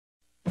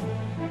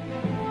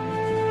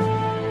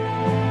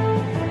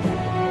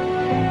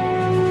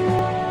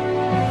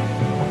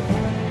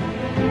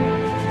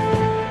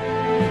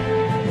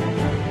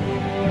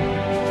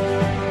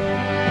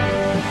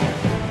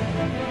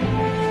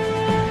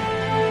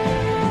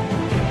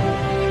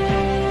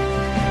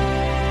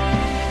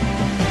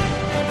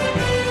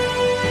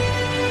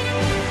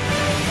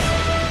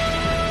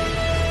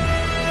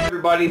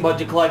everybody,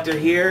 Budget Collector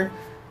here.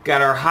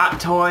 Got our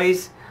Hot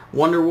Toys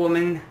Wonder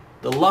Woman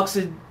deluxe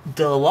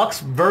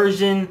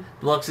version,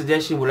 deluxe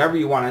edition, whatever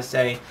you want to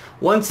say,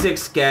 1/6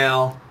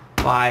 scale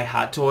by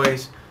Hot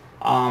Toys.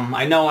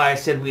 I know I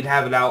said we'd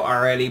have it out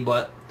already,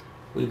 but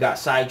we got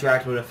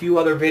sidetracked with a few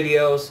other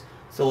videos,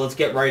 so let's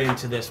get right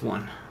into this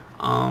one.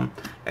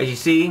 As you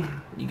see,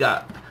 you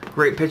got a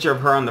great picture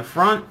of her on the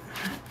front,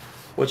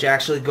 which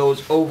actually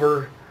goes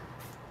over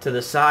to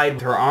the side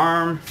with her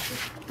arm.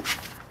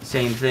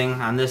 Same thing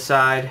on this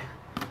side.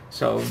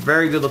 So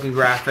very good looking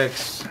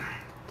graphics.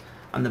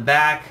 On the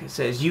back it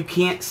says, "You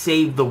can't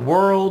save the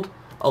world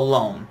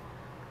alone."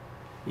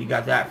 You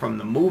got that from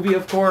the movie,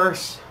 of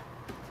course.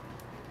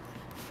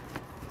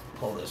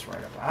 Pull this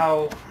right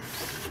up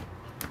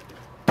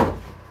out.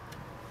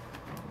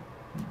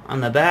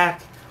 On the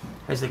back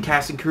has the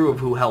cast and crew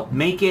of who helped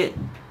make it.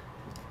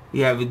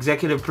 You have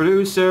executive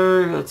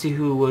producer. Let's see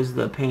who was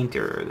the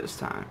painter this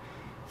time.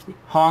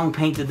 Hong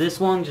painted this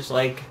one, just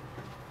like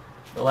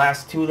the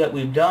last two that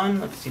we've done.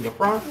 Let's see the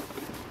front.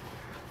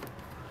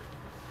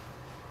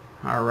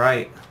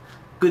 Alright.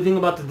 Good thing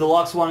about the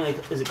deluxe one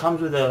is it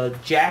comes with a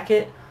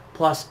jacket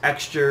plus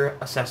extra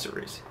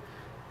accessories.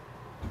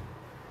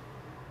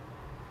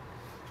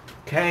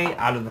 Okay,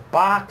 out of the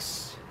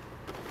box.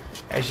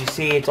 As you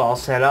see, it's all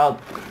set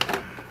up.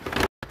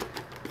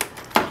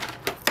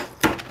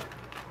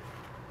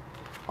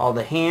 All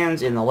the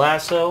hands in the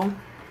lasso.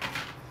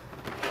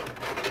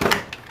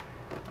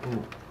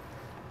 Ooh.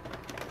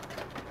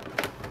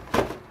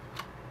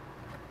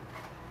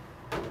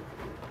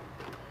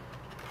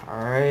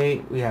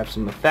 Alright, we have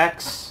some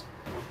effects.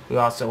 We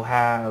also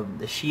have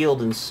the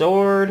shield and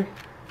sword.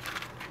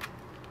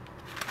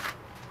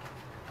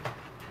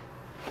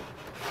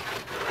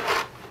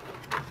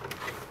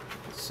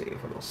 Let's see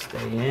if it'll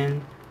stay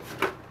in.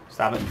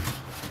 Stop it.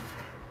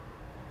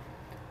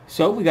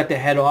 So we got the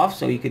head off,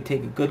 so you could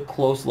take a good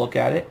close look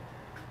at it.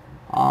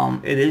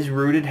 It is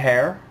rooted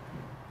hair.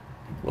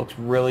 Looks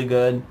really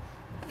good.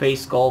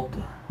 Face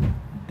sculpt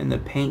and the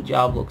paint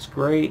job looks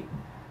great.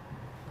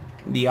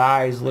 The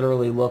eyes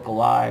literally look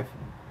alive.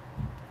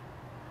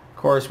 Of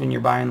course, when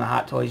you're buying the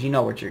Hot Toys, you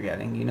know what you're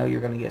getting. You know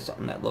you're going to get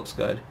something that looks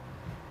good.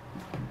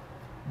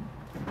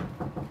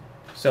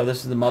 So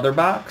this is the mother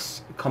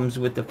box. It comes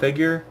with the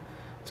figure.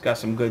 It's got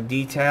some good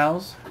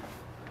details.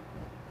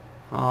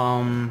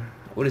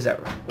 What is that?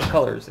 What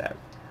color is that?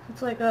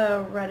 It's like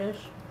a reddish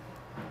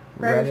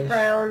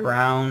brown.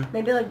 Brown.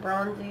 Maybe like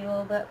bronzy a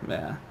little bit.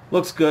 Yeah.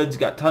 Looks good. It's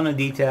got a ton of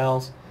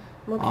details.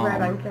 Looks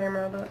red on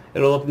camera, but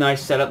it'll look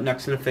nice set up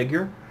next to the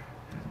figure.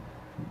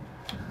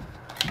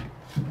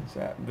 Is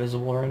that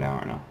visible right now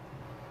or no?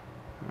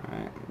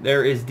 Alright.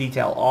 There is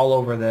detail all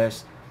over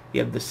this.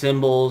 You have the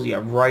symbols, you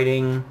have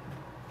writing.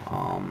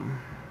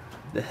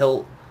 The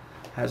hilt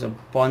has a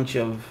bunch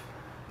of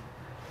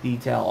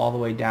detail all the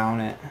way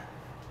down it.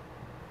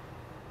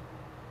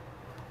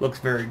 Looks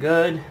very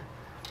good.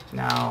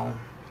 Now,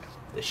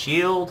 the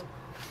shield.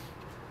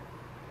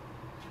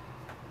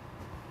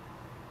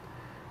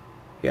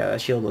 Yeah, that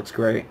shield looks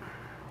great.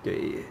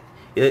 It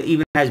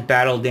even has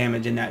battle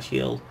damage in that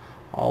shield.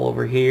 All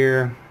over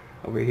here.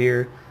 Over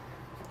here.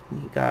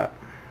 You got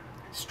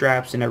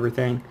straps and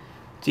everything.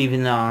 It's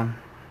even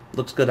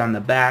looks good on the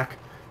back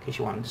in case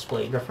you want to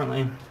display it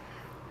differently.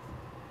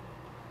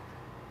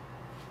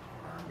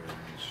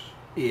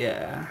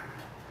 Yeah.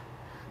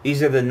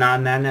 These are the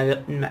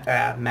non-magnetic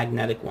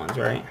magnetic ones,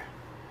 right?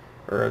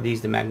 Or are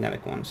these the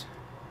magnetic ones?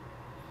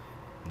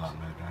 Not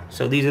magnetic.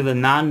 So these are the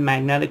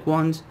non-magnetic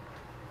ones,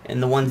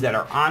 and the ones that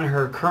are on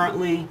her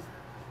currently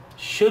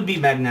should be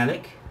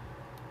magnetic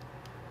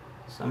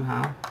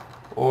somehow.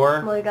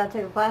 Or well, you gotta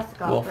take the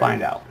plastic off. We'll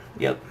find out.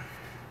 Yep.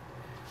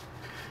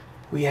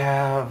 We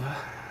have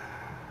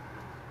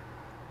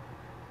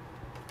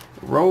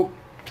rope,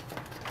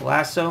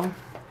 lasso.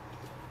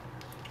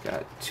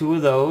 Got two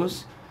of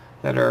those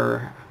that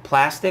are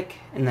plastic,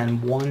 and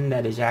then one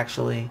that is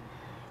actually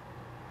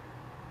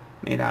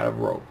made out of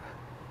rope.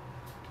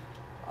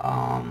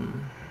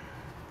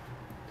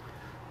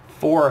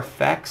 4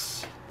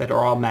 effects that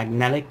are all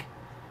magnetic.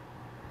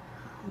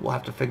 We'll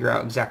have to figure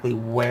out exactly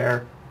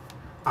where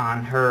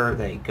on her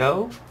they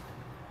go.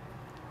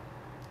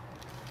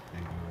 They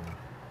go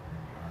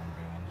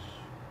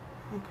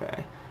armbands.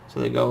 Okay, so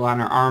they go on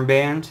her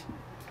armband.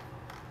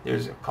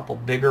 There's a couple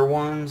bigger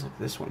ones. Like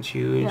this one's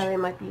huge. Yeah, they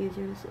might be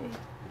easier to see.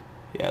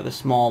 Yeah, the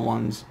small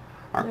ones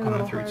aren't They're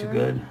coming through too harder.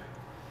 good.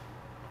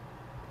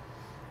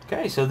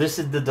 Okay, so this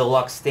is the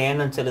deluxe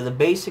stand instead of the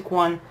basic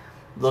one.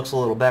 It looks a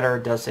little better.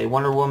 It does say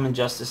Wonder Woman,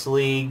 Justice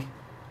League.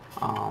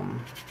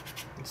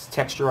 It's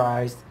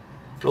texturized.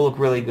 It'll look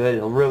really good.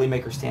 It'll really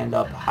make her stand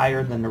up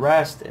higher than the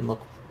rest and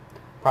look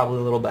probably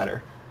a little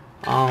better.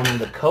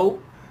 The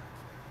coat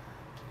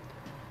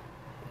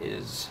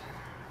is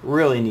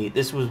really neat.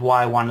 This was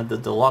why I wanted the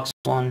deluxe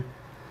one.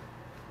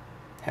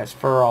 Has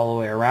fur all the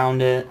way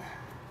around it.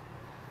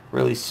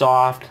 Really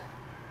soft.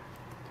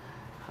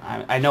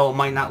 I know it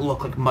might not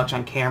look like much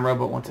on camera,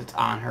 but once it's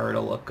on her,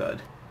 it'll look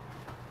good.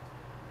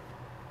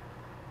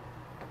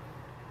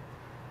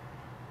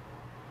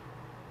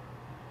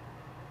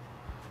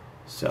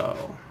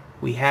 So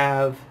we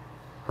have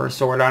her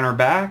sword on her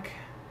back,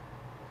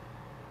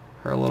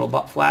 her little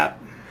butt flap.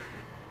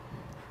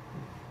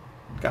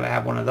 Gotta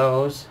have one of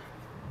those.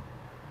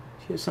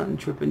 She has something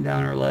tripping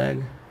down her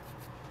leg.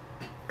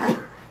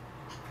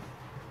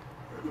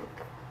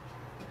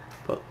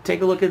 But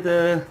take a look at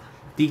the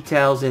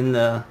details in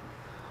the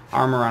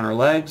armor on her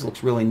legs.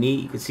 Looks really neat.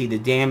 You can see the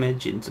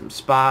damage in some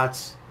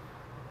spots.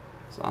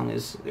 As long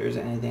as there's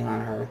anything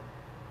on her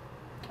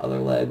other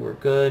leg, we're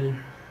good.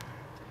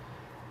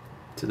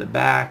 To the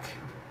back.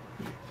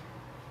 Is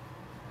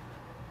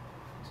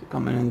it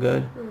coming in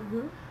good?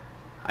 Mm-hmm.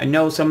 I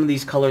know some of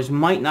these colors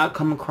might not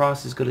come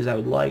across as good as I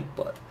would like,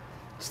 but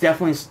it's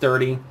definitely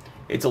sturdy.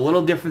 It's a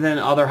little different than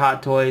other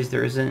Hot Toys.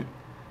 There isn't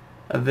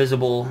a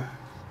visible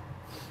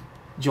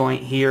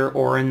joint here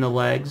or in the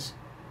legs,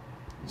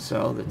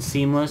 so that's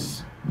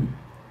seamless.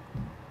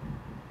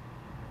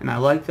 And I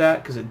like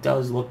that because it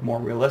does look more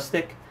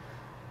realistic.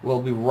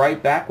 We'll be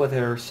right back with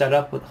her set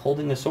up with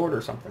holding a sword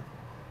or something.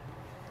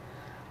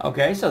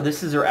 Okay, so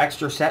this is her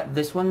extra set.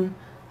 This one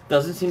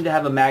doesn't seem to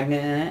have a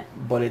magnet in it,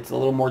 but it's a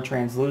little more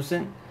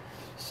translucent,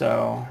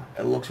 so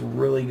it looks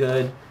really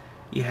good.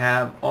 You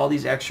have all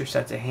these extra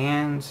sets of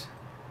hands.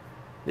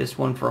 This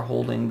one for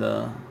holding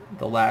the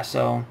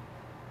lasso.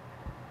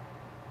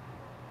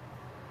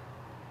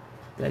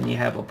 Then you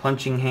have a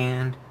punching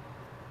hand.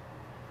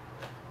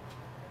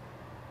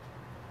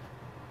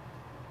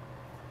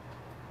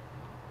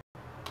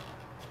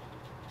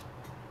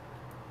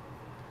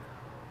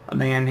 A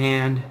man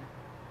hand.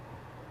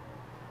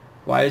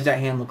 Why does that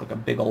hand look like a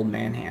big old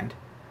man hand?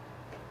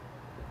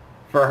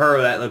 For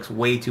her, that looks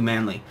way too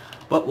manly.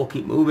 But we'll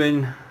keep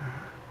moving.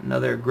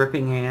 Another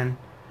gripping hand.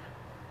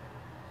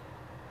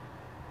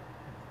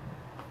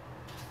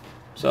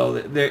 So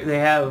they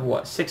have,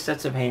 what, 6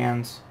 sets of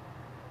hands.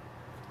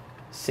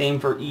 Same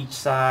for each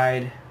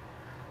side.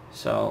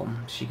 So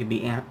she could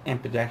be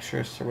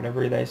ambidextrous or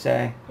whatever they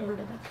say.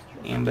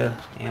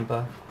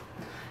 Ampa.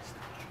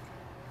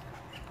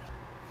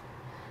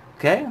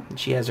 Okay,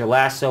 she has her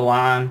lasso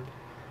on.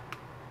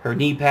 Her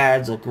knee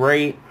pads look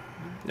great.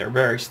 They're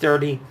very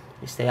sturdy.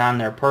 They stay on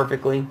there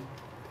perfectly.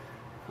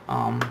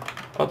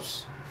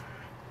 Oops.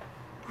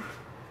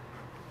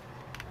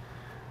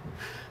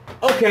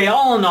 Okay,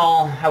 all in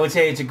all, I would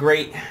say it's a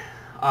great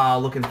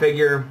looking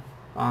figure.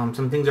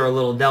 Some things are a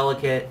little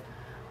delicate,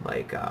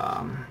 like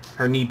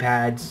her knee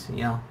pads.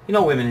 You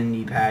know women in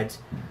knee pads,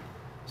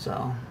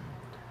 so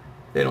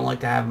they don't like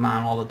to have them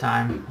on all the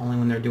time. Only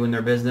when they're doing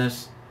their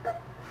business.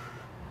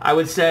 I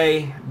would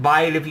say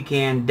buy it if you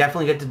can.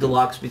 Definitely get the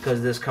deluxe because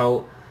of this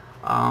coat.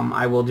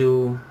 I will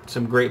do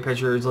some great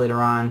pictures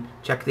later on.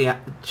 Check the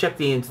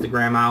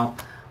Instagram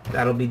out.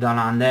 That'll be done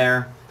on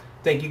there.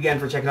 Thank you again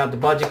for checking out the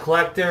Budget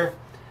Collector.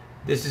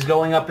 This is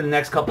going up in the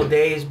next couple of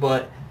days,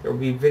 but there will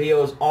be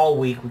videos all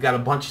week. We got a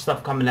bunch of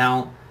stuff coming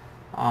out.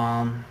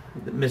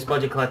 Miss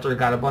Budget Collector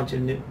got a bunch of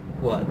new,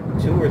 2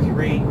 or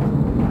 3.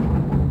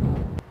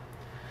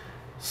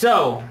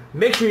 So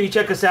make sure you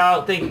check us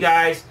out. Thank you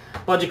guys.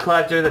 Budget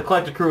Collector. The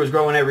Collector Crew is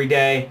growing every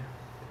day.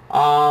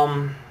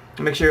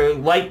 Make sure you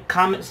like,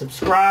 comment,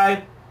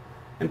 subscribe,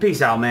 and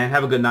peace out, man.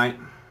 Have a good night.